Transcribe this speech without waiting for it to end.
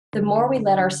the more we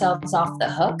let ourselves off the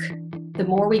hook, the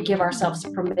more we give ourselves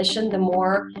permission, the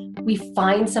more we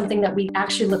find something that we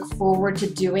actually look forward to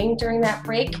doing during that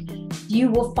break,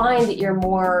 you will find that you're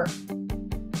more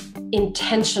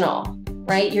intentional,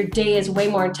 right? Your day is way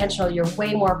more intentional. You're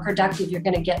way more productive. You're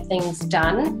going to get things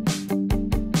done.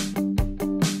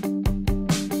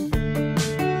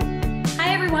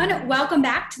 Hi, everyone. Welcome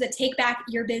back to the Take Back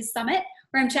Your Biz Summit,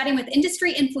 where I'm chatting with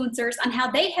industry influencers on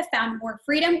how they have found more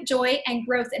freedom, joy, and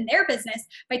growth in their business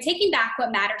by taking back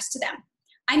what matters to them.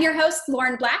 I'm your host,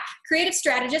 Lauren Black, creative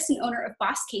strategist and owner of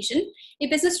Bosscation, a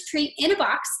business retreat in a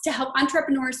box to help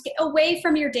entrepreneurs get away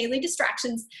from your daily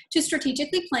distractions to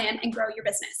strategically plan and grow your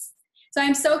business. So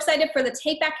I'm so excited for the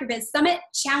Take Back Your Biz Summit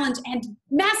Challenge and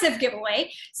massive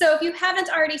giveaway. So if you haven't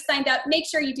already signed up, make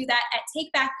sure you do that at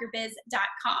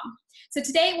takebackyourbiz.com. So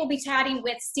today we'll be chatting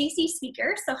with Stacie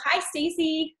Speaker. So hi,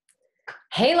 Stacie.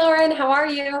 Hey, Lauren. How are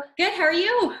you? Good. How are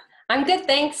you? I'm good.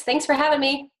 Thanks. Thanks for having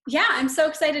me. Yeah, I'm so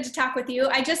excited to talk with you.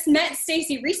 I just met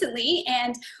Stacie recently,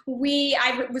 and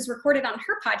I was recorded on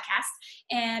her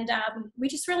podcast, and we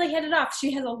just really hit it off.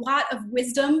 She has a lot of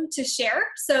wisdom to share.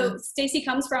 So Stacie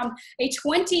comes from a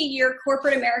 20-year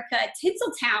corporate America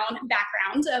Tinseltown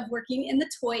background of working in the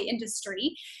toy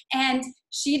industry, and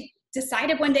she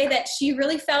decided one day that she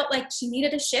really felt like she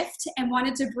needed a shift and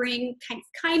wanted to bring kind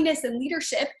of kindness and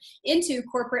leadership into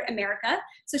corporate America.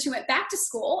 So she went back to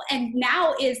school and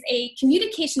now is a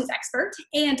communications expert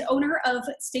and owner of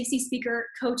Stacie Speaker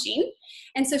Coaching.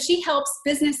 And so she helps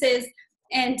businesses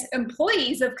and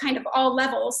employees of kind of all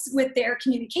levels with their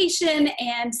communication,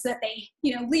 and so that they,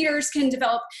 leaders can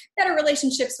develop better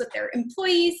relationships with their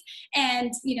employees,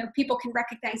 and, people can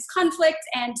recognize conflict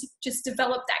and just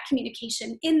develop that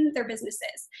communication in their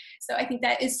businesses. So I think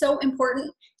that is so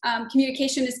important.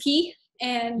 Communication is key,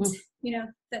 and,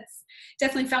 that's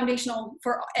definitely foundational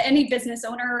for any business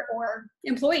owner or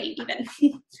employee even.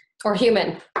 Or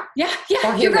human. Yeah,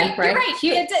 or human, you're right. Right?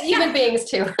 You're right. Human beings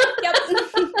too. Yep.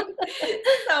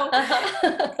 So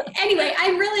anyway,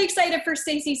 I'm really excited for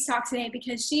Stacie's talk today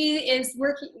because she is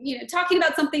working, talking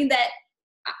about something that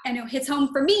I know hits home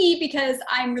for me because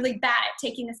I'm really bad at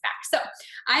taking this back. So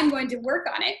I'm going to work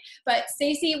on it, but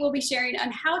Stacie will be sharing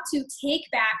on how to take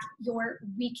back your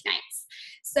weeknights.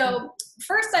 So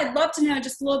first, I'd love to know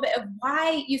just a little bit of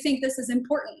why you think this is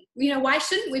important. Why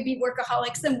shouldn't we be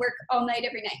workaholics and work all night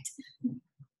every night?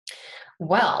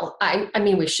 Well, I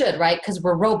mean, we should, right? Because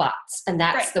we're robots, and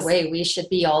that's right. The way we should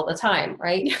be all the time,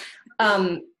 right?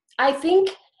 I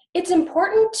think it's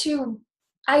important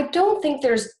I don't think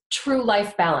there's true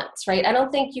life balance, right? I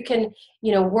don't think you can,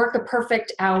 work a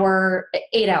perfect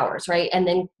 8 hours, right? And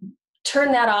then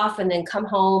turn that off and then come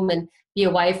home and be a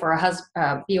wife or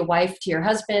be a wife to your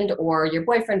husband or your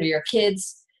boyfriend or your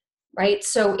kids, right?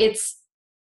 So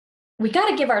we got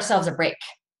to give ourselves a break,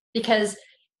 because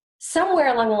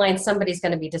somewhere along the line, somebody's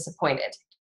going to be disappointed.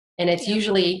 And it's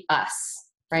usually us,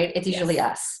 right? It's usually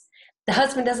us. The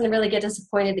husband doesn't really get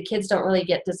disappointed. The kids don't really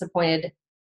get disappointed.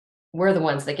 We're the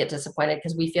ones that get disappointed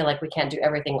because we feel like we can't do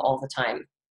everything all the time.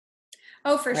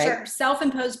 Oh, for sure.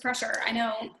 Self-imposed pressure. I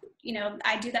know,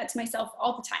 I do that to myself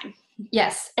all the time.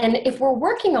 Yes. And if we're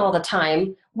working all the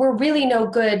time, we're really no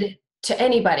good to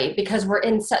anybody, because we're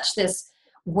in such this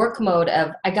work mode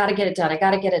of, I got to get it done. I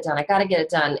got to get it done. I got to get it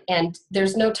done. And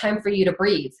there's no time for you to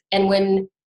breathe. And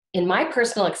in my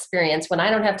personal experience, when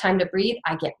I don't have time to breathe,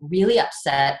 I get really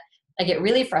upset. I get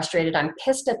really frustrated. I'm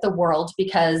pissed at the world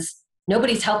because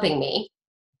nobody's helping me.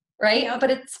 Right. Yeah.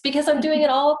 But it's because I'm doing it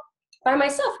all by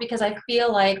myself, because I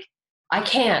feel like I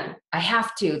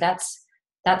have to.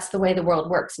 That's the way the world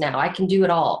works now. I can do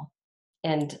it all.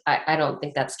 And I don't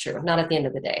think that's true. Not at the end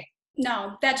of the day.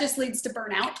 No, that just leads to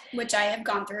burnout, which I have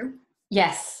gone through.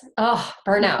 Yes. Oh,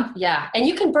 burnout. Yeah. And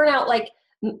you can burn out,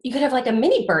 you could have a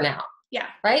mini burnout. Yeah.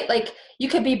 Right? You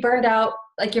could be burned out,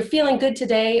 you're feeling good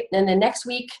today, and then next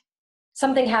week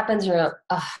something happens, you're like,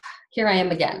 oh, here I am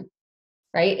again.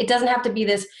 Right? It doesn't have to be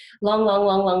this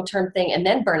long-term thing and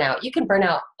then burn out. You can burn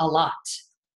out a lot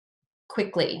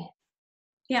quickly.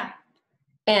 Yeah.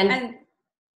 And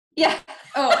yeah.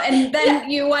 Oh, and then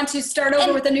you want to start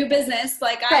over with a new business,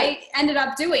 I ended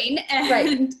up doing,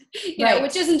 and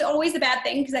which isn't always a bad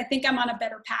thing, because I think I'm on a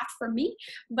better path for me.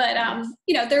 But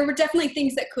there were definitely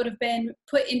things that could have been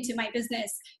put into my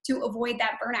business to avoid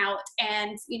that burnout,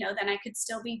 and then I could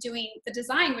still be doing the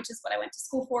design, which is what I went to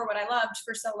school for, what I loved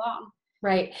for so long.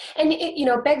 Right. And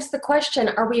it begs the question,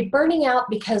 are we burning out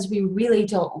because we really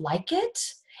don't like it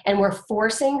and we're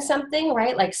forcing something,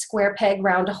 right? Like square peg,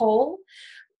 round hole?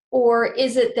 Or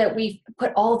is it that we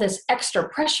put all this extra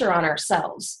pressure on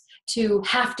ourselves to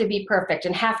have to be perfect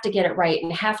and have to get it right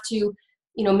and have to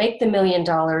make the $1 million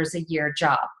a year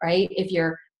job, right? If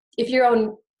you're your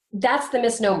own, that's the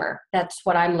misnomer. That's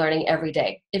what I'm learning every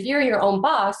day. If you're your own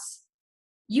boss,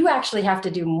 you actually have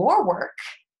to do more work,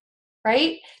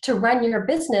 right, to run your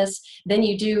business than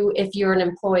you do if you're an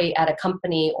employee at a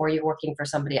company or you're working for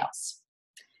somebody else.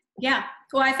 Yeah.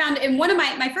 Well, I found in one of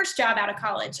my first job out of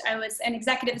college, I was an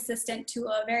executive assistant to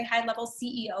a very high level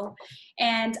CEO.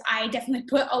 And I definitely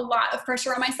put a lot of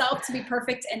pressure on myself to be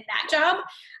perfect in that job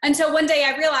until one day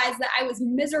I realized that I was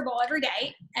miserable every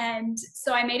day. And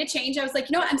so I made a change. I was like,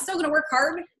 I'm still going to work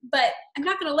hard, but I'm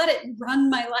not going to let it run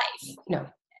my life. No,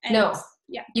 and no,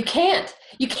 yeah, you can't,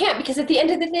 because at the end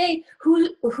of the day,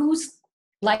 whose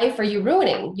life are you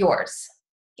ruining? Yours.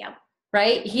 Yeah.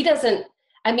 Right? He doesn't,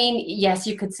 yes,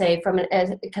 you could say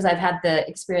because I've had the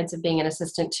experience of being an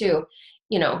assistant too,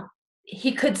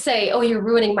 he could say, oh, you're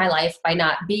ruining my life by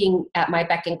not being at my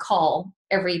beck and call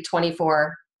every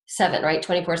 24/7, right?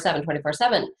 24/7,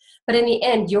 24/7. But in the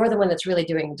end, you're the one that's really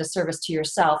doing a disservice to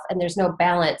yourself, and there's no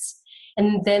balance.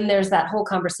 And then there's that whole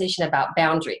conversation about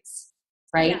boundaries,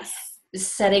 right? Yes.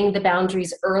 Setting the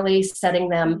boundaries early, setting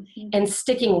them and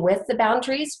sticking with the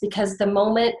boundaries, because the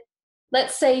moment,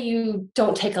 let's say you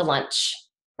don't take a lunch,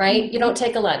 right? You don't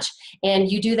take a lunch and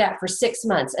you do that for 6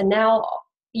 months. And now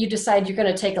you decide you're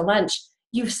going to take a lunch.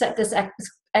 You've set this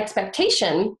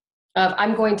expectation of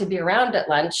I'm going to be around at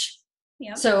lunch.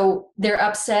 Yep. So they're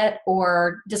upset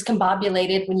or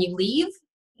discombobulated when you leave.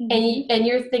 And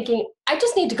you're thinking, I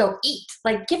just need to go eat.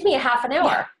 Like, give me a half an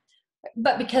hour. Yeah.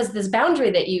 But because this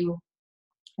boundary that you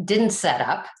didn't set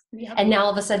up, and now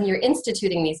all of a sudden you're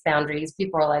instituting these boundaries,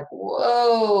 people are like,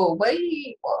 whoa,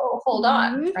 wait, whoa, hold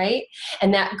on, right?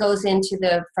 And that goes into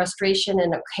the frustration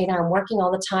and, okay, now I'm working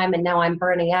all the time and now I'm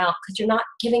burning out because you're not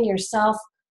giving yourself,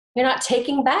 you're not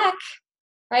taking back,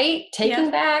 right?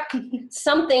 Taking back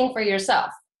something for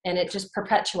yourself, and it just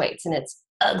perpetuates, and it's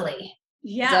ugly.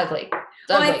 Yeah. It's ugly.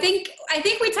 Well, I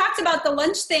think we talked about the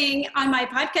lunch thing on my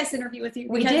podcast interview with you.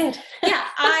 We did. Yeah.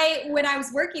 When I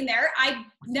was working there, I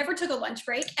never took a lunch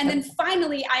break. And then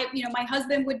finally my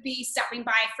husband would be stopping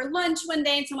by for lunch one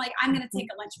day. And so I'm like, I'm going to take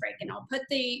a lunch break, and I'll put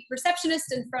the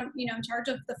receptionist in front, in charge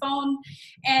of the phone.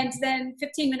 And then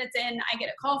 15 minutes in, I get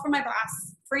a call from my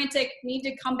boss, frantic, need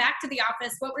to come back to the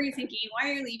office. What were you thinking? Why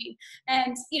are you leaving?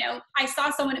 And, I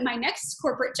saw someone in my next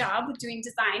corporate job doing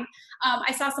design.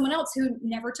 I saw someone else who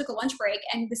never took a lunch break,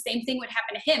 and the same thing would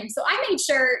happen to him. So I made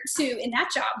sure to, in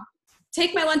that job,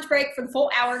 take my lunch break for the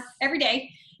full hour every day,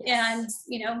 and,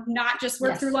 not just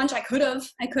work through lunch. I could have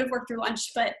worked through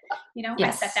lunch, but,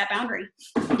 I set that boundary.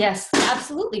 Yes,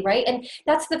 absolutely. Right. And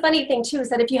that's the funny thing too, is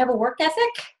that if you have a work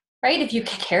ethic, right, if you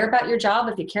care about your job,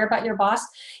 if you care about your boss,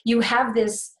 you have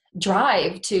this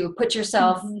drive to put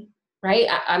yourself, right.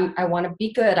 I want to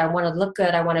be good. I want to look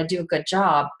good. I want to do a good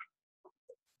job.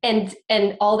 And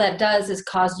all that does is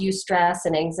cause you stress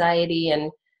and anxiety.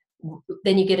 And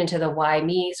then you get into the why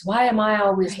me's. Why am I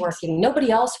always working? Nobody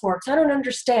else works. I don't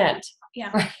understand.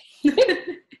 Yeah. Right?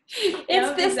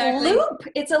 It's this loop.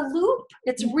 It's a loop.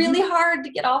 It's really hard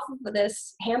to get off of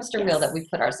this hamster wheel that we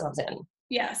put ourselves in.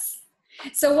 Yes.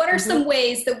 So what are some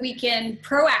ways that we can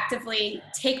proactively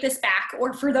take this back,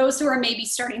 or for those who are maybe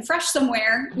starting fresh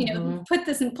somewhere, put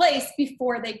this in place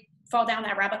before they fall down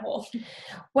that rabbit hole?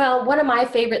 Well, one of my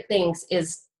favorite things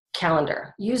is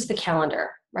calendar. Use the calendar,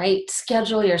 right?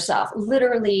 Schedule yourself.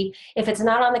 Literally, if it's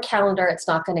not on the calendar, it's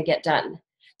not going to get done.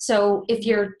 So if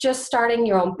you're just starting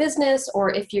your own business,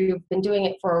 or if you've been doing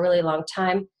it for a really long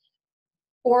time,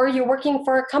 or you're working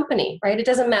for a company, right? It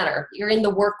doesn't matter. You're in the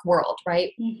work world,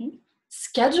 right?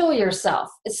 Schedule yourself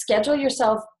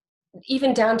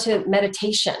even down to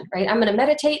meditation, right? I'm going to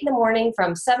meditate in the morning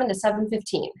from 7 to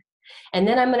 7:15. And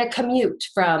then I'm going to commute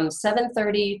from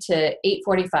 7:30 to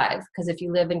 8:45. Because if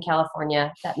you live in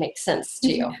California, that makes sense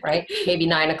to you, right? Maybe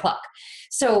 9 o'clock.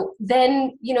 So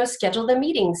then, schedule the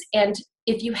meetings. And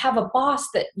if you have a boss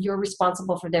that you're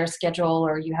responsible for their schedule,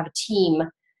 or you have a team,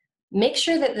 make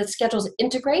sure that the schedules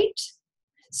integrate.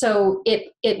 So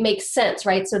it makes sense,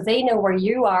 right? So they know where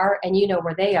you are and you know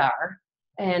where they are,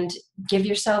 and give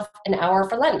yourself an hour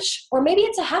for lunch, or maybe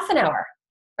it's a half an hour,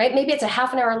 right? Maybe it's a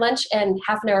half an hour lunch and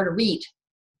half an hour to read.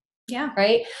 Yeah.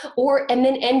 Right. And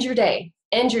then end your day.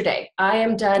 I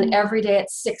am done every day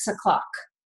at 6 o'clock,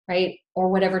 right? Or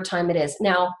whatever time it is.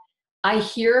 Now, I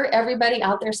hear everybody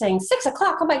out there saying 6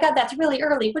 o'clock. Oh my God, that's really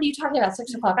early. What are you talking about?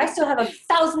 6 o'clock. I still have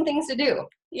 1,000 things to do.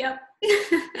 Yep.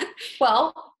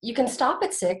 Well, you can stop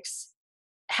at 6,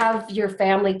 have your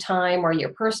family time or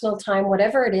your personal time,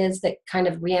 whatever it is that kind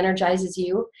of re-energizes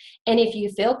you. And if you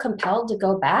feel compelled to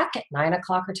go back at 9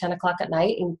 o'clock or 10 o'clock at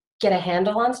night and get a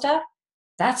handle on stuff,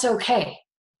 that's okay.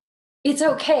 It's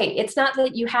okay. It's not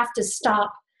that you have to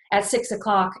stop at 6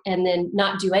 o'clock and then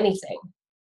not do anything,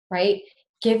 right?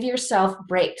 Give yourself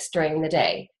breaks during the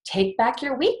day. Take back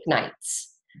your weeknights,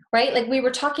 right? Like we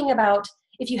were talking about,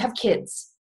 if you have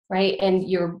kids, right? And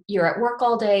you're at work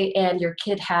all day and your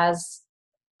kid has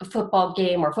a football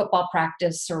game or football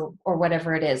practice or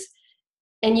whatever it is.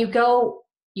 And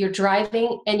you're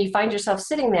driving and you find yourself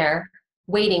sitting there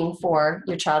waiting for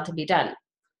your child to be done.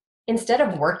 Instead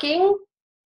of working,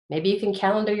 maybe you can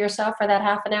calendar yourself for that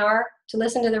half an hour to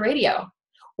listen to the radio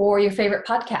or your favorite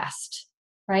podcast,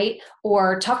 right?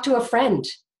 Or talk to a friend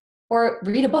or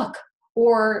read a book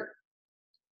or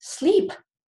sleep.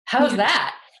 How's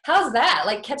that? How's that?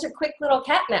 Like catch a quick little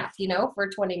cat nap, for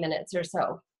 20 minutes or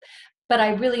so. But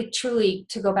I really, truly,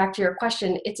 to go back to your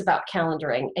question, it's about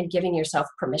calendaring and giving yourself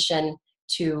permission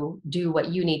to do what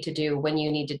you need to do when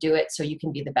you need to do it so you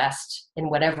can be the best in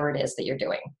whatever it is that you're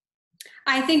doing.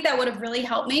 I think that would have really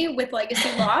helped me with Legacy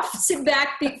Loft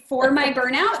back before my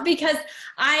burnout, because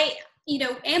I,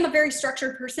 am a very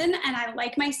structured person and I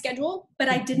like my schedule, but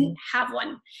I didn't have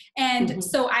one. And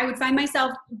so I would find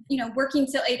myself, working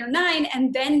till 8 or 9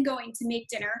 and then going to make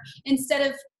dinner instead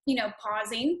of,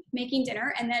 pausing, making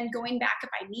dinner, and then going back if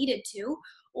I needed to,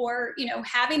 or,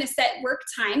 having a set work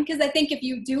time. Because I think if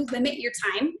you do limit your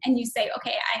time and you say,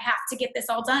 okay, I have to get this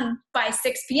all done by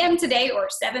 6 p.m. today or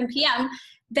 7 p.m.,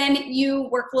 then you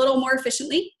work a little more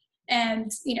efficiently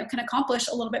and, can accomplish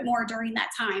a little bit more during that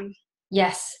time.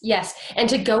 Yes. And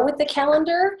to go with the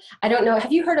calendar, I don't know,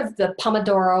 have you heard of the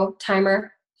Pomodoro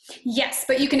timer? Yes,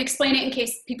 but you can explain it in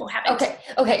case people haven't.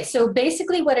 Okay. So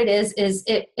basically what it is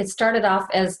it started off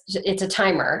as it's a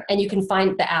timer, and you can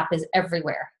find the app is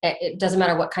everywhere. It doesn't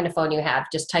matter what kind of phone you have.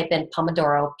 Just type in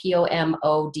Pomodoro,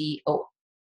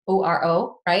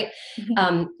 Pomodoro, right?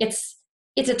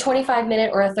 It's a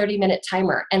 25-minute or a 30-minute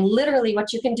timer. And literally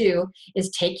what you can do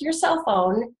is take your cell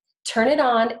phone, turn it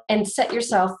on, and set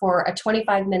yourself for a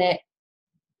 25-minute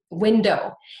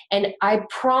window. And I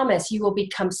promise you will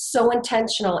become so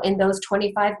intentional in those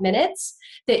 25 minutes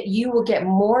that you will get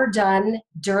more done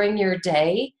during your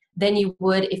day than you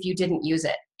would if you didn't use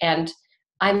it. And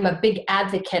I'm a big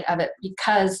advocate of it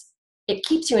because it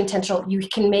keeps you intentional. You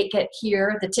can make it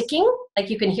hear the ticking, like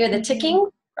you can hear the ticking,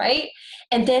 right?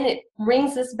 And then it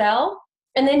rings this bell,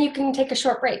 and then you can take a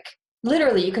short break.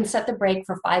 Literally, you can set the break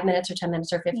for 5 minutes or 10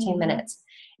 minutes or 15 minutes.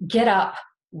 Get up,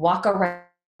 walk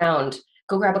around,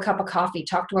 go grab a cup of coffee,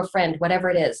 talk to a friend, whatever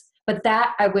it is. But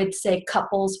that, I would say,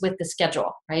 couples with the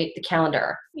schedule, right? The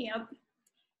calendar. Yep.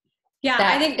 Yeah,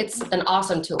 I think it's an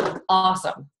awesome tool.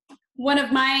 Awesome. One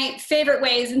of my favorite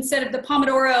ways, instead of the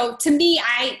Pomodoro, to me,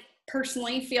 I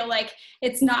personally feel like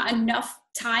it's not enough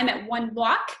time at one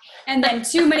block and then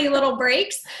too many little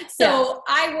breaks. So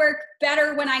I work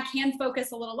better when I can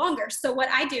focus a little longer. So what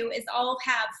I do is I'll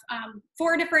have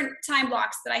 4 different time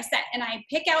blocks that I set, and I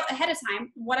pick out ahead of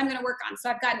time what I'm going to work on. So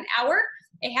I've got an hour,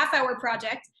 a half-hour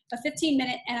project, a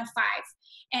 15-minute, and a 5.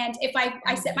 And if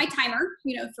I set my timer,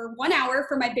 for 1 hour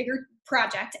for my bigger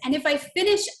project, and if I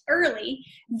finish early,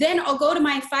 then I'll go to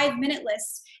my 5-minute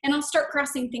list and I'll start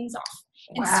crossing things off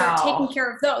and start taking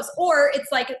care of those. Or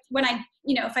it's like when I,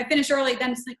 if I finish early,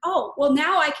 then it's like, oh, well,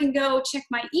 now I can go check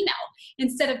my email.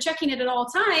 Instead of checking it at all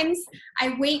times,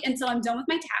 I wait until I'm done with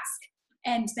my task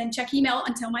and then check email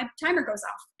until my timer goes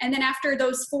off. And then after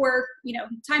those 4,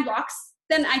 time blocks,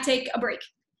 then I take a break.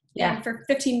 And for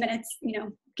 15 minutes,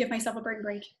 give myself a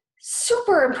break.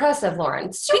 Super impressive,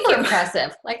 Lauren. Super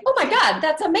impressive. Like, oh my God,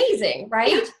 that's amazing,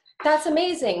 right? Yeah. That's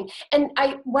amazing. And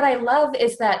what I love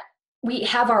is that we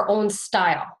have our own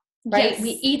style, right? Yes. We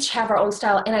each have our own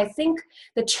style. And I think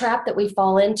the trap that we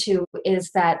fall into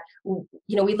is that,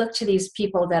 we look to these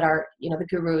people that are, the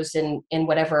gurus in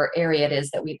whatever area it is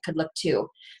that we could look to.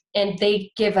 And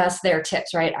they give us their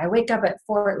tips, right? I wake up at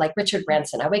 4, like Richard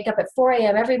Branson. I wake up at 4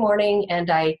 a.m. every morning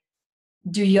and I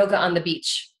do yoga on the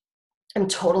beach. I'm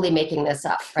totally making this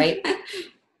up, right?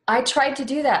 I tried to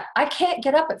do that. I can't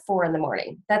get up at 4 in the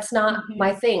morning. That's not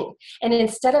my thing. And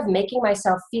instead of making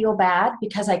myself feel bad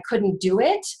because I couldn't do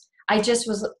it, I just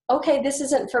was, okay, this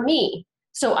isn't for me.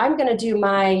 So I'm going to do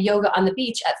my yoga on the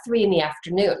beach at 3 in the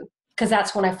afternoon because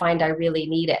that's when I find I really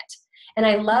need it. And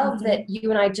I love that you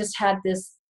and I just had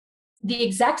the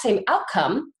exact same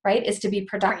outcome, right, is to be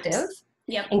productive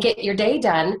and get your day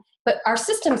done. But our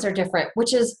systems are different,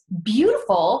 which is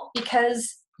beautiful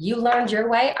because you learned your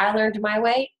way, I learned my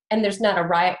way, and there's not a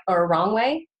right or a wrong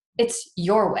way. It's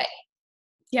your way.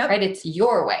 Yep. Right? It's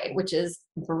your way, which is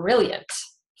brilliant.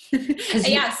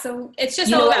 So it's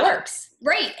just all about works.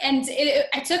 Right. And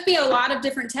it took me a lot of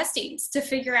different testings to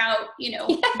figure out,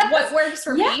 what works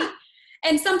for me.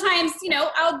 And sometimes,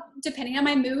 I'll, depending on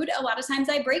my mood, a lot of times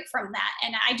I break from that.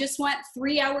 And I just want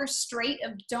 3 hours straight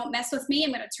of don't mess with me.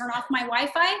 I'm going to turn off my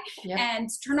Wi-Fi and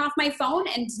turn off my phone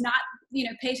and not,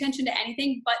 pay attention to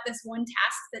anything but this one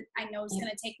task that I know is going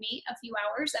to take me a few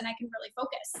hours, and I can really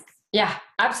focus. Yeah,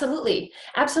 absolutely.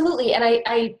 Absolutely. And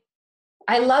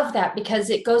I love that,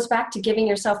 because it goes back to giving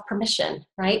yourself permission,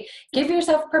 right? Give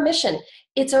yourself permission.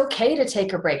 It's okay to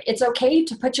take a break. It's okay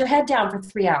to put your head down for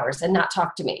 3 hours and not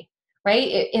talk to me,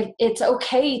 right? It's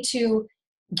okay to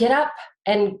get up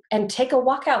and take a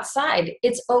walk outside.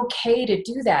 It's okay to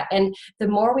do that. And the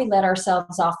more we let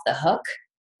ourselves off the hook,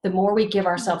 the more we give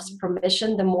ourselves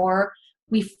permission, the more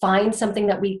we find something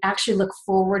that we actually look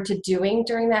forward to doing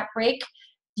during that break,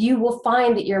 you will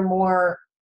find that you're more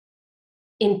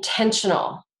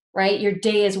intentional, right? Your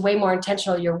day is way more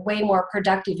intentional. You're way more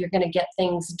productive. You're going to get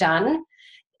things done,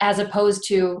 as opposed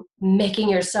to making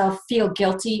yourself feel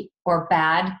guilty or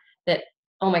bad that,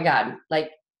 oh my God, like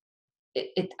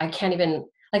I can't even,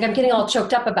 like, I'm getting all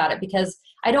choked up about it because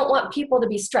I don't want people to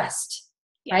be stressed,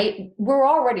 right? We're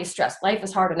already stressed. Life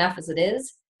is hard enough as it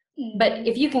is. But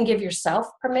if you can give yourself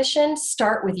permission,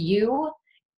 start with you,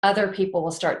 other people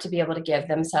will start to be able to give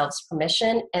themselves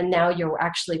permission. And now you're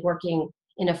actually working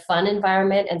in a fun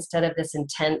environment instead of this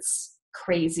intense,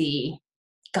 crazy,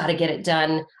 got to get it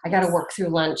done, I got to work through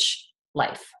lunch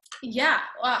life. Yeah,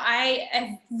 well, I have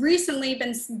recently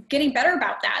been getting better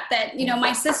about that,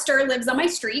 my sister lives on my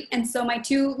street. And so my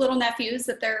two little nephews,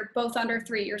 that they're both under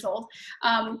 3 years old,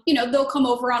 they'll come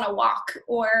over on a walk,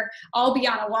 or I'll be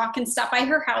on a walk and stop by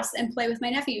her house and play with my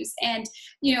nephews. And,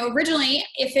 originally,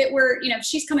 if it were, if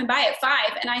she's coming by at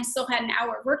 5 and I still had an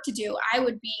hour of work to do, I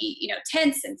would be,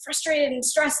 tense and frustrated and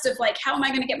stressed of like, how am I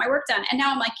going to get my work done? And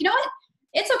now I'm like, you know what?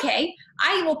 It's okay.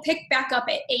 I will pick back up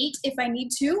at 8 if I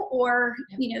need to, or,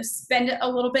 spend a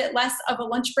little bit less of a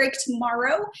lunch break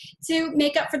tomorrow to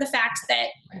make up for the fact that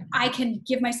I can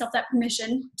give myself that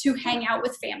permission to hang out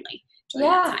with family during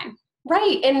that time.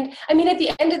 Right. And I mean, at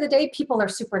the end of the day, people are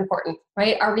super important,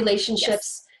 right? Our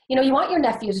relationships, you want your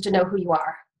nephews to know who you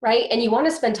are, right? And you want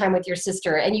to spend time with your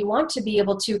sister, and you want to be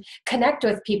able to connect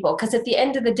with people. Because at the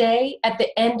end of the day,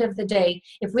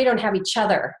 if we don't have each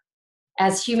other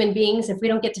as human beings, if we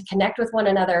don't get to connect with one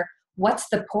another, what's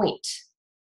the point,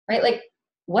 right? Like,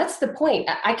 what's the point?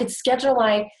 I could schedule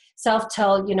myself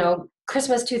till,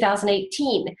 Christmas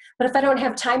 2018, but if I don't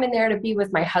have time in there to be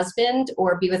with my husband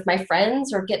or be with my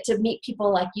friends or get to meet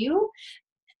people like you,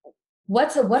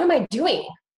 what am I doing,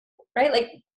 right?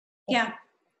 Like, yeah.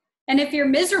 And if you're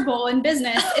miserable in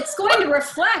business, it's going to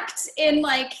reflect in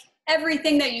like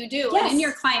everything that you do, and in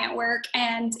your client work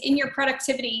and in your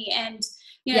productivity, and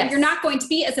you're not going to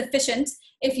be as efficient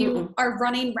if you are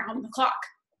running round the clock.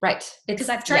 Right. Because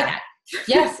I've tried that.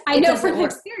 Yes. I know from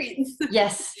experience.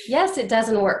 Yes, it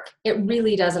doesn't work. It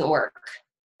really doesn't work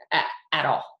at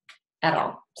all.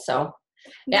 So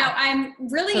now I'm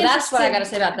really interested. That's what I got to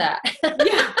say about that.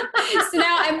 So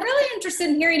now I'm really interested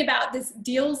in hearing about this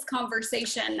deals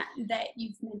conversation that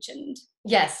you've mentioned.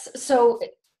 Yes. So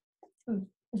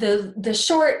the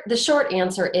short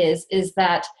answer is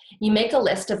that you make a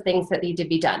list of things that need to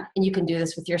be done, and you can do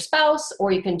this with your spouse,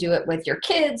 or you can do it with your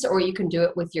kids, or you can do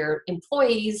it with your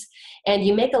employees, and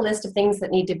you make a list of things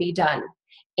that need to be done,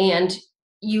 and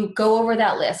you go over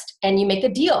that list and you make a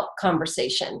deal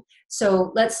conversation.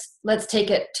 So let's take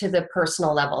it to the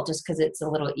personal level, just because it's a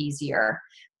little easier.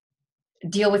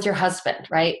 Deal with your husband,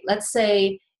 right? Let's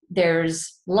say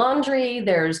there's laundry,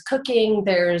 there's cooking,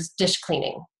 there's dish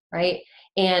cleaning, right?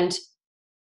 And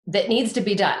that needs to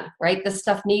be done, right? This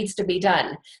stuff needs to be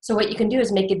done. So what you can do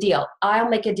is make a deal. I'll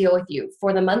make a deal with you.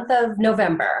 For the month of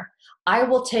November, I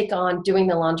will take on doing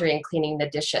the laundry and cleaning the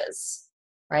dishes,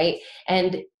 right?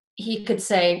 And he could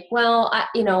say, well,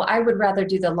 I would rather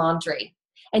do the laundry.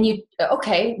 And you'll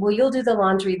do the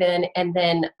laundry then, and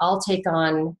then I'll take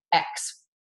on X,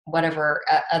 whatever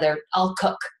I'll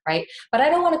cook, right? But I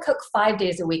don't want to cook 5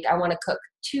 days a week. I want to cook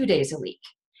 2 days a week.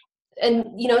 And,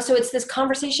 so it's this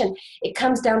conversation. It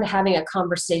comes down to having a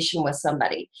conversation with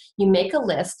somebody. You make a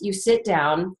list, you sit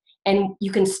down, and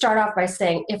you can start off by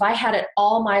saying, if I had it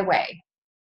all my way,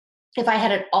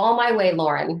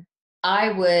 Lauren,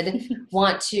 I would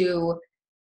want to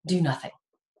do nothing.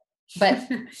 But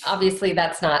obviously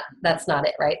that's not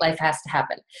it, right? Life has to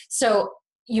happen. So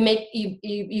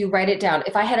you write it down.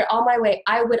 If I had it all my way,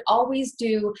 I would always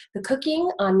do the cooking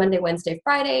on Monday, Wednesday,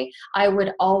 Friday. I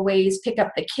would always pick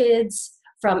up the kids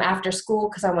from after school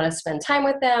because I want to spend time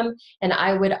with them. And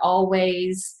I would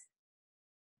always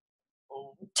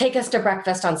take us to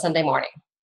breakfast on Sunday morning.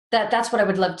 That's what I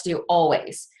would love to do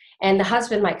always. And the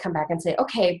husband might come back and say,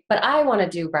 okay, but I want to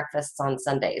do breakfasts on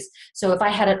Sundays. So if I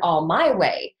had it all my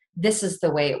way, this is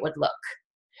the way it would look.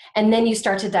 And then you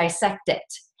start to dissect it,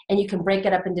 and you can break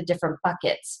it up into different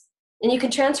buckets. And you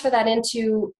can transfer that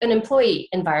into an employee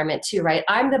environment too, right?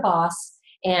 I'm the boss,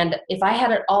 and if I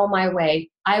had it all my way,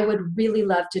 I would really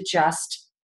love to just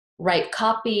write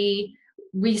copy,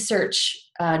 research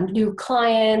new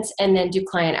clients, and then do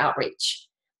client outreach.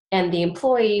 And the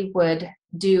employee would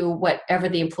do whatever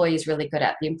the employee is really good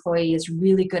at. The employee is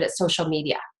really good at social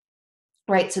media,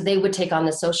 right? So they would take on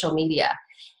the social media.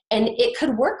 And it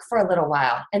could work for a little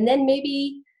while. And then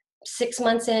maybe 6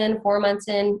 months in, 4 months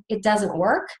in, it doesn't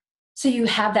work. So you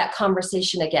have that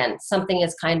conversation again. Something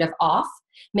is kind of off.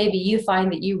 Maybe you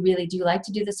find that you really do like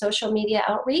to do the social media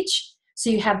outreach. So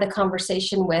you have the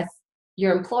conversation with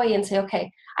your employee and say,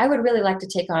 okay, I would really like to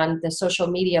take on the social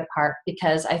media part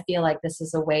because I feel like this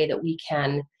is a way that we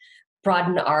can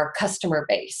broaden our customer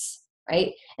base,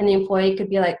 right? And the employee could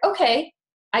be like, okay,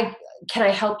 can I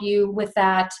help you with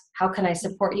that? How can I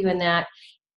support you in that?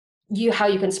 How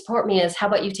you can support me is, how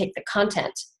about you take the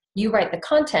content? You write the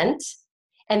content,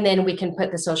 and then we can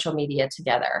put the social media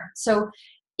together. So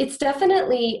it's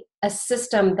definitely a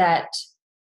system that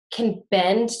can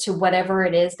bend to whatever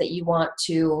it is that you want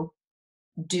to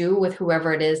do with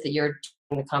whoever it is that you're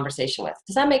doing the conversation with.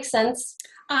 Does that make sense?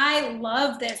 I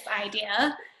love this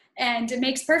idea, and it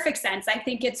makes perfect sense. I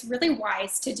think it's really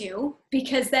wise to do,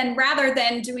 because then rather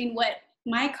than doing what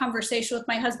my conversation with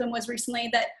my husband was recently,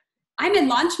 that I'm in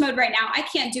launch mode right now, I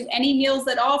can't do any meals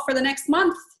at all for the next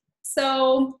month.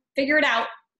 So figure it out.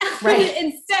 Right.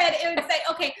 Instead, it would say,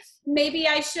 okay, maybe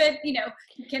I should, you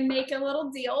can make a little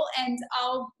deal, and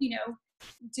I'll,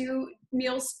 do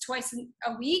meals twice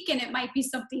a week, and it might be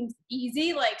something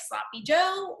easy like sloppy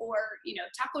joe or,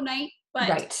 taco night,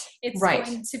 but it's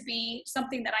going to be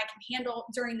something that I can handle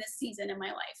during this season in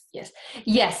my life.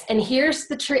 Yes. And here's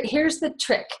the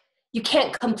trick. You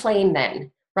can't complain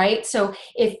then, right? So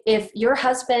if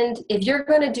you're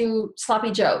going to do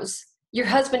sloppy joes, your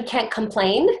husband can't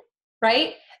complain,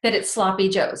 right? That it's sloppy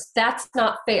joes. That's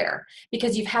not fair,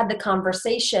 because you've had the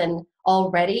conversation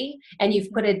already and you've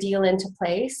put a deal into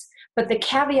place. But the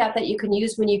caveat that you can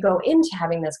use when you go into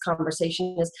having this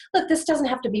conversation is, look, this doesn't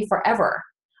have to be forever.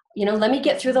 Let me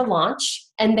get through the launch,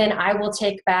 and then I will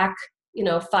take back,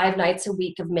 5 nights a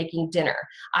week of making dinner.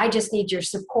 I just need your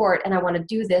support, and I want to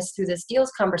do this through this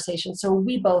deals conversation so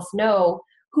we both know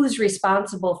who's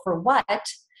responsible for what.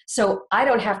 So I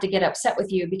don't have to get upset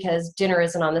with you because dinner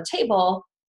isn't on the table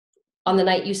on the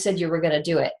night you said you were going to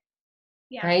do it.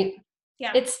 Yeah. Right?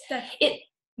 Yeah.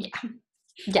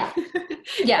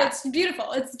 Yeah. It's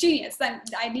beautiful. It's genius.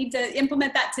 I need to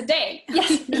implement that today.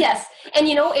 Yes. And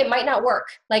it might not work.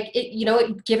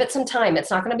 Give it some time.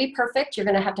 It's not going to be perfect. You're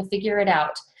going to have to figure it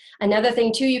out. Another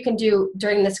thing too you can do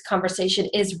during this conversation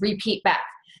is repeat back.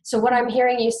 So what I'm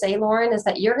hearing you say, Lauren, is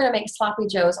that you're going to make sloppy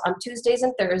joes on Tuesdays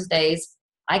and Thursdays.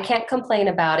 I can't complain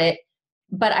about it.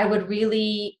 But I would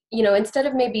really, instead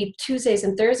of maybe Tuesdays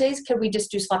and Thursdays, could we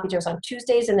just do sloppy joes on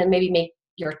Tuesdays and then maybe make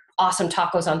your awesome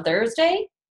tacos on Thursday,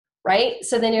 right?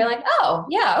 So then you're like, oh,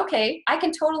 yeah, okay, I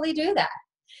can totally do that.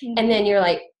 Mm-hmm. And then you're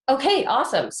like, okay,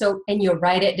 awesome. So, and you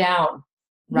write it down,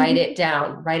 write it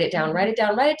down,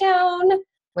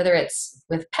 whether it's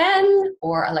with pen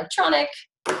or electronic,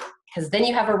 because then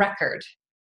you have a record.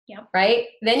 Yep. Right?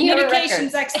 Then you have a record.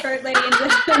 Communications expert, lady and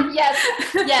gentlemen.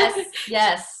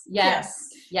 Yes.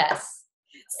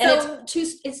 So, and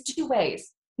it's two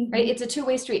ways, right? It's a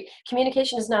two-way street.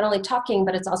 Communication is not only talking,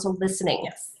 but it's also listening.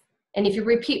 Yes. And if you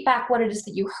repeat back what it is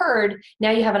that you heard,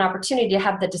 now you have an opportunity to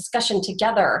have the discussion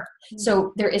together. Mm-hmm.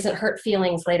 So there isn't hurt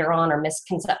feelings later on, or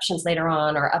misconceptions later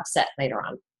on, or upset later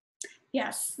on.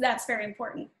 Yes, that's very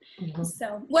important. Mm-hmm.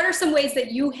 So what are some ways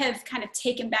that you have kind of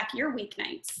taken back your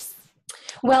weeknights?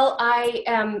 Well, I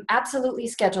am absolutely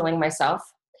scheduling myself.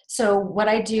 So what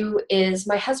I do is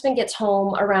my husband gets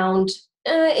home around,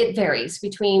 it varies,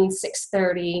 between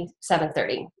 6:30,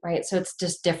 7:30, right? So it's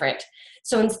just different.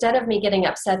 So instead of me getting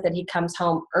upset that he comes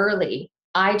home early,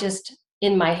 I just,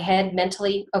 in my head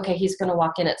mentally, okay, he's going to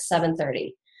walk in at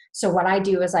 7:30. So what I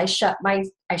do is I shut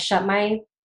my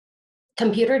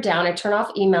computer down. I turn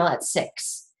off email at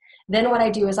 6. Then what I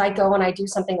do is I go and I do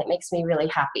something that makes me really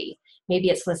happy. Maybe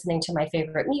it's listening to my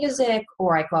favorite music,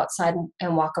 or I go outside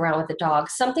and walk around with the dog.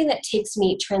 Something that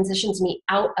transitions me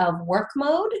out of work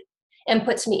mode and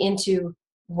puts me into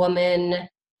woman,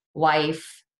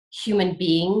 wife, human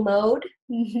being mode.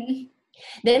 Mm-hmm.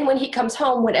 Then when he comes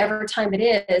home, whatever time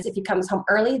it is, if he comes home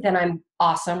early, then I'm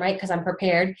awesome, right? Because I'm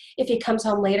prepared. If he comes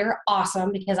home later,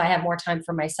 awesome, because I have more time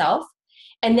for myself.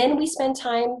 And then we spend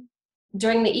time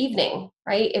during the evening,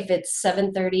 right? If it's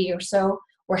 7:30 or so,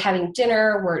 we're having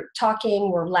dinner, we're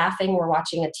talking, we're laughing, we're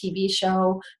watching a TV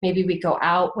show, maybe we go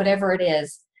out, whatever it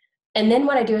is. And then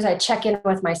what I do is I check in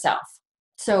with myself.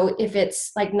 So if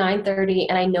it's like 9:30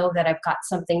 and I know that I've got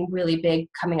something really big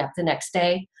coming up the next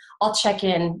day, I'll check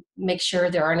in, make sure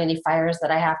there aren't any fires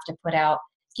that I have to put out,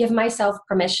 give myself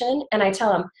permission. And I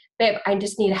tell them, babe, I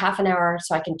just need a half an hour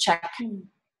so I can check,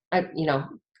 you know,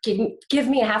 give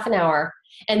me a half an hour.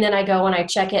 And then I go and I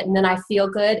check it and then I feel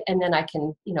good. And then I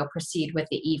can, proceed with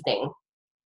the evening.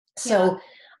 So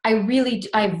I'm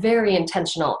very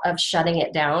intentional of shutting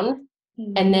it down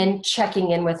and then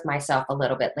checking in with myself a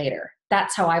little bit later.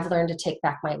 That's how I've learned to take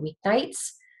back my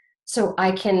weeknights. So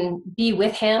I can be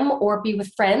with him or be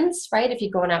with friends, right? If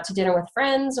you're going out to dinner with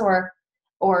friends or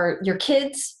your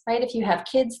kids, right? If you have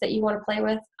kids that you want to play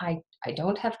with. I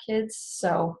don't have kids,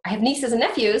 so I have nieces and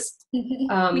nephews.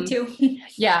 Me too.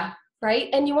 Yeah, right?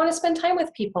 And you want to spend time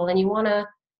with people and you want to,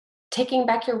 taking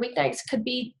back your weeknights could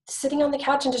be sitting on the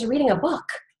couch and just reading a book,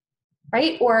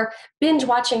 right? Or binge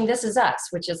watching This Is Us,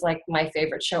 which is like my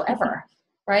favorite show ever,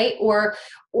 right? Or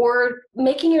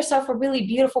making yourself a really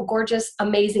beautiful, gorgeous,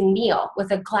 amazing meal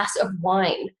with a glass of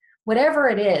wine. Whatever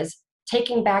it is,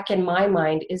 taking back in my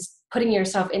mind is putting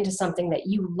yourself into something that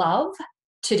you love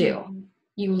to do.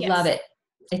 You love it.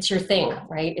 It's your thing,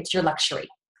 right? It's your luxury.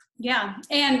 Yeah.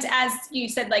 And as you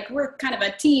said, like we're kind of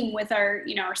a team with our,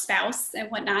 our spouse and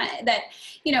whatnot that,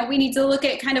 we need to look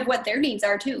at kind of what their needs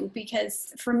are too.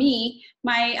 Because for me,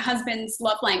 my husband's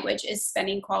love language is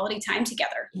spending quality time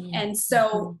together. And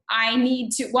so I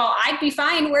need to, I'd be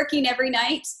fine working every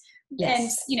night.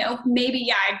 Yes. And,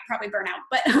 maybe, I'd probably burn out,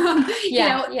 but,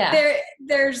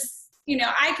 there's,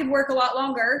 I could work a lot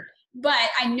longer, but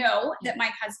I know that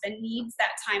my husband needs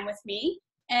that time with me.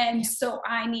 And so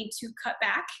I need to cut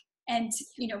back and,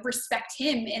 respect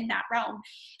him in that realm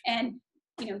and,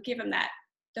 give him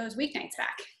those weeknights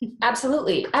back.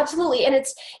 Absolutely. Absolutely. And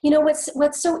it's,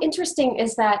 what's so interesting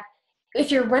is that if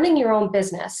you're running your own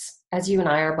business, as you and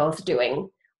I are both doing,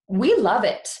 we love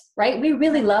it, right? We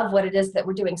really love what it is that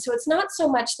we're doing. So it's not so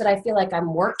much that I feel like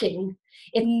I'm working.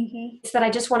 It's that I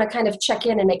just want to kind of check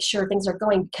in and make sure things are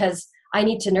going because I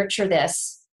need to nurture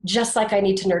this just like I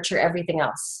need to nurture everything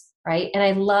else. Right. And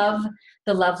I love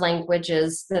the love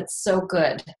languages. That's so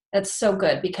good. That's so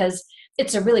good because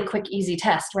it's a really quick, easy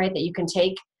test, right? That you can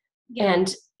take. Yeah.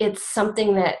 And it's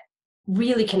something that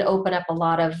really can open up a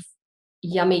lot of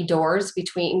yummy doors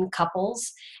between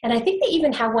couples. And I think they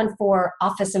even have one for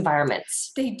office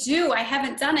environments. They do. I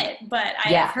haven't done it, but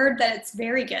I've heard that it's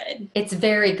very good. It's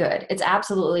very good. It's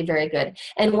absolutely very good.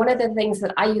 And one of the things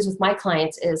that I use with my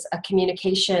clients is I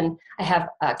have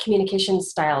a communication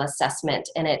style assessment,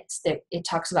 and it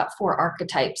talks about 4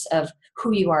 archetypes of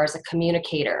who you are as a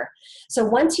communicator. So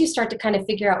once you start to kind of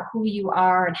figure out who you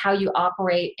are and how you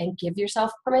operate and give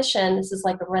yourself permission, this is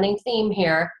like a running theme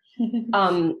here,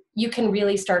 you can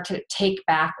really start to take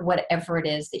back whatever it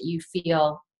is that you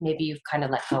feel maybe you've kind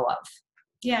of let go of.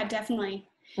 Yeah, definitely.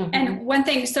 And one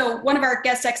thing, so one of our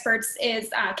guest experts is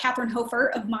Catherine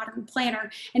Hofer of Modern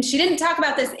Planner. And she didn't talk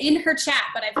about this in her chat,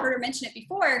 but I've heard her mention it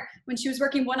before when she was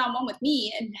working one-on-one with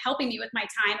me and helping me with my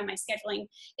time and my scheduling,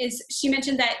 is she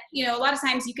mentioned that, a lot of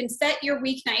times you can set your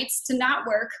weeknights to not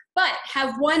work, but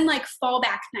have one like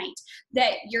fallback night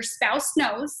that your spouse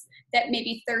knows that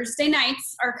maybe Thursday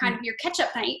nights are kind of your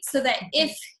catch-up night so that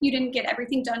if you didn't get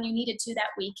everything done you needed to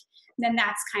that week, then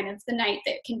that's kind of the night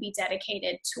that can be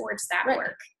dedicated towards that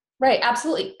work. Right.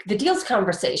 Absolutely. The deals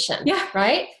conversation. Yeah.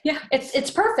 Right. Yeah. It's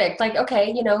perfect. Like,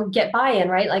 okay, get buy-in,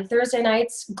 right? Like Thursday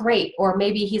nights, great. Or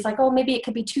maybe he's like, oh, maybe it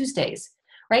could be Tuesdays.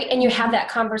 Right. And you have that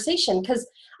conversation because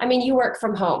you work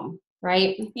from home,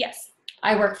 right? Yes.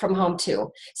 I work from home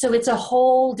too. So it's a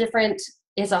whole different,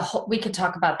 we could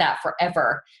talk about that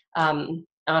forever on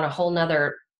a whole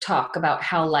nother talk about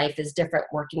how life is different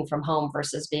working from home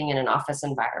versus being in an office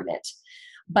environment.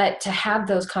 But to have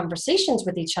those conversations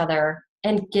with each other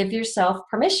and give yourself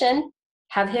permission,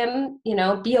 have him,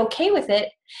 be okay with it.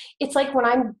 It's like when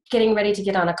I'm getting ready to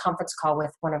get on a conference call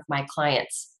with one of my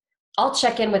clients, I'll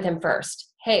check in with him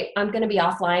first. Hey, I'm going to be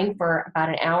offline for about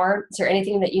an hour. Is there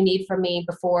anything that you need from me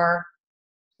before?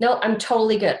 No, I'm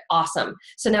totally good. Awesome.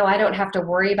 So now I don't have to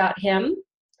worry about him.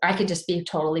 I could just be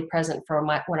totally present for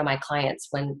one of my clients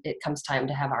when it comes time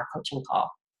to have our coaching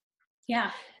call. Yeah.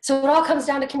 So it all comes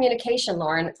down to communication,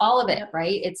 Lauren, all of it,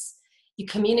 right? It's you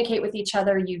communicate with each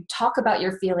other, you talk about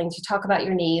your feelings, you talk about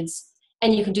your needs,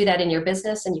 and you can do that in your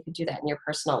business and you can do that in your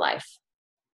personal life.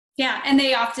 Yeah. And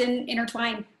they often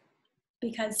intertwine.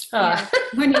 because Uh,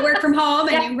 when you work from home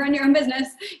and yeah. you run your own business,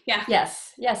 yeah.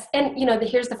 Yes, yes. And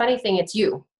here's the funny thing, it's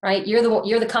you, right?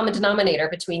 You're the common denominator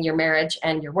between your marriage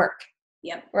and your work,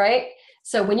 Yep. right?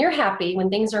 So when you're happy, when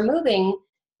things are moving,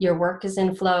 your work is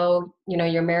in flow,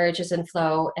 your marriage is in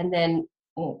flow. And then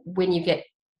when you get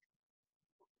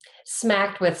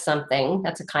smacked with something,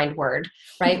 that's a kind word,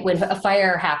 right? When a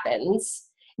fire happens,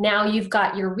 now you've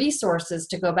got your resources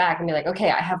to go back and be like,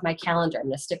 okay, I have my calendar. I'm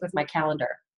going to stick with my calendar,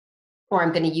 or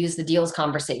I'm going to use the deals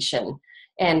conversation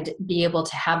and be able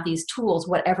to have these tools,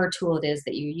 whatever tool it is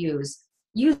that you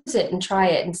use it and try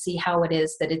it and see how it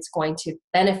is that it's going to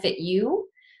benefit you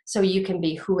so you can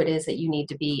be who it is that you need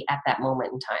to be at that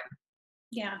moment in time.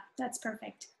 Yeah, that's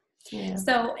perfect. Yeah.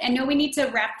 So I know we need to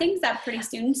wrap things up pretty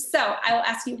soon. So I will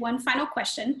ask you one final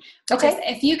question, which Okay.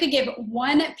 is if you could give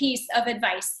one piece of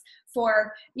advice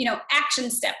for, action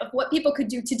step of what people could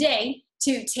do today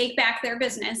to take back their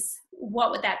business,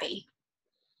 what would that be?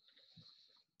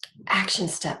 Action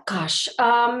step. Gosh.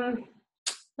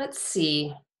 Let's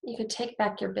see. You could take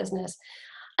back your business.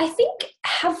 I think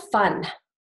have fun.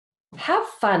 Have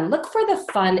fun. Look for the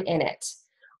fun in it,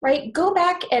 right? Go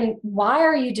back and why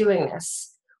are you doing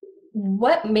this?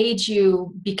 What made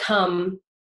you become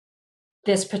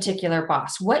this particular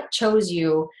boss? What chose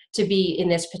you to be in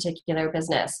this particular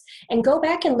business? And go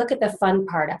back and look at the fun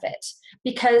part of it,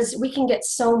 because we can get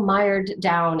so mired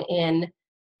down in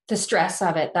the stress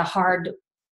of it, the hard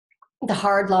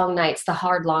long nights, the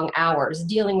hard long hours,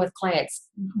 dealing with clients,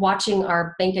 watching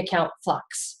our bank account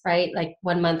flux, right? Like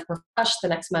one month we're flush, the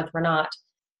next month we're not.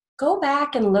 Go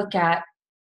back and look at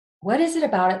what is it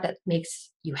about it that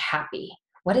makes you happy?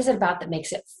 What is it about that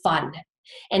makes it fun?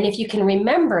 And if you can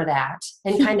remember that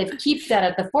and kind of keep that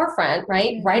at the forefront,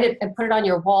 right? Write it and put it on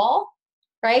your wall,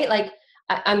 right? Like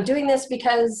I'm doing this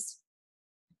because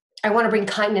I want to bring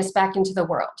kindness back into the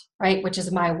world, right? Which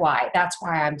is my why. That's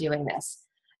why I'm doing this.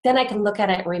 Then I can look at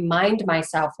it and remind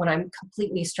myself when I'm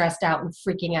completely stressed out and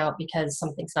freaking out because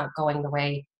something's not going the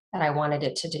way that I wanted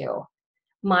it to do.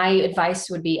 My advice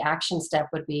would be, action step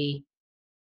would be,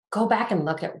 go back and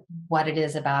look at what it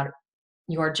is about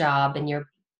your job and your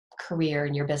career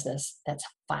and your business that's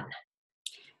fun.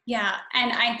 Yeah.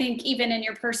 And I think even in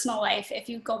your personal life, if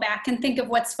you go back and think of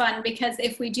what's fun, because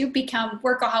if we do become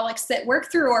workaholics that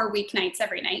work through our weeknights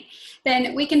every night,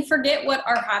 then we can forget what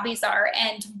our hobbies are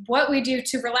and what we do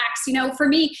to relax. For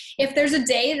me, if there's a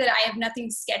day that I have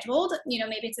nothing scheduled,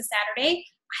 maybe it's a Saturday,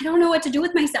 I don't know what to do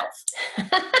with myself.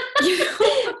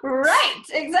 Right.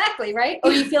 Exactly. Right.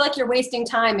 Or you feel like you're wasting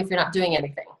time if you're not doing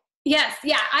anything. Yes.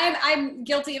 Yeah. I'm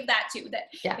guilty of that too. That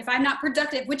if I'm not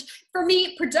productive, which for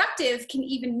me, productive can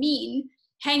even mean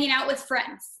hanging out with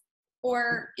friends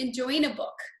or enjoying a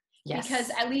book. Yes. Because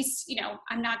at least,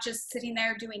 I'm not just sitting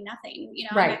there doing nothing,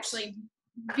 right. I'm actually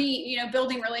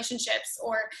building relationships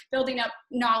or building up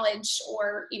knowledge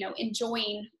or,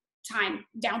 enjoying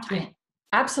downtime. Yeah.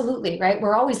 Absolutely. Right.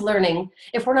 We're always learning.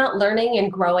 If we're not learning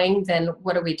and growing, then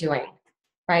what are we doing?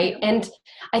 Right. Yeah. And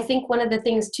I think one of the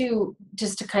things too,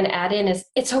 just to kind of add in, is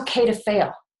it's okay to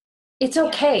fail. It's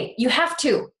okay. Yeah.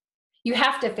 You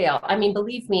have to fail. I mean,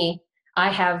 believe me, I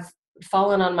have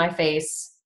fallen on my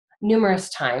face numerous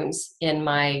times in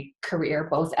my career,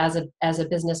 both as a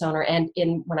business owner and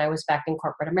when I was back in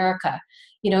corporate America.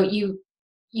 You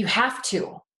have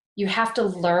to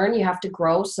learn, you have to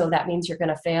grow. So that means you're going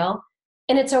to fail,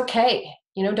 and it's okay.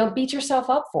 Don't beat yourself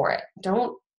up for it.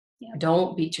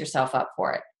 Don't beat yourself up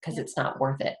for it, because it's not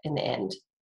worth it in the end.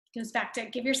 Goes back to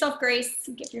give yourself grace,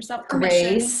 give yourself permission.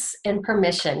 Grace and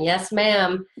permission. Yes,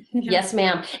 ma'am. Yes,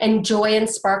 ma'am. And joy and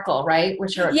sparkle, right?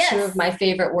 Which are two of my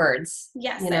favorite words.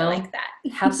 Yes, I like that.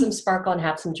 Have some sparkle and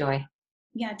have some joy.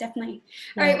 Yeah, definitely.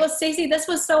 All right. Well, Stacie, this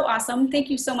was so awesome. Thank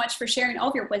you so much for sharing all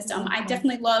of your wisdom. I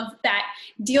definitely love that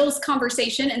deals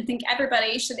conversation and think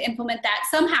everybody should implement that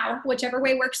somehow, whichever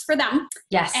way works for them.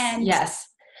 Yes. Yes.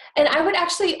 And I would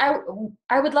actually,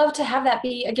 I would love to have that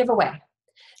be a giveaway.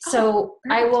 So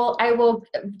I will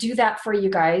do that for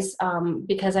you guys,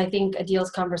 because I think a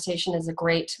deals conversation is a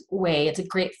great way. It's a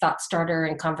great thought starter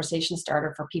and conversation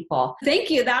starter for people. Thank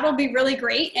you. That'll be really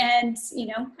great. And,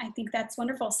 I think that's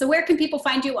wonderful. So where can people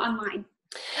find you online?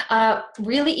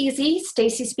 Really easy,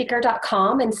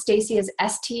 staciespeaker.com, and Stacie is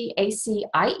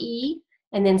STACIE,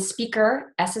 and then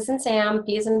speaker, S as in Sam,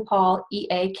 P as in Paul,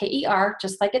 EAKER,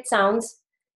 just like it sounds.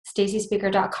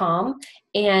 staciespeaker.com.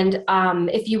 And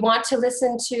if you want to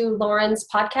listen to Lauren's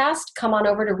podcast, come on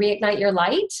over to Reignite Your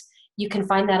Light. You can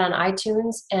find that on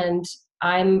iTunes, and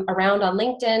I'm around on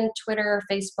LinkedIn, Twitter,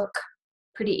 Facebook.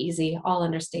 Pretty easy, all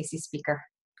under Stacie Speaker.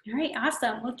 All right,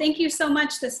 awesome. Well, thank you so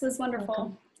much. This was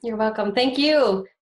wonderful. You're welcome. Thank you.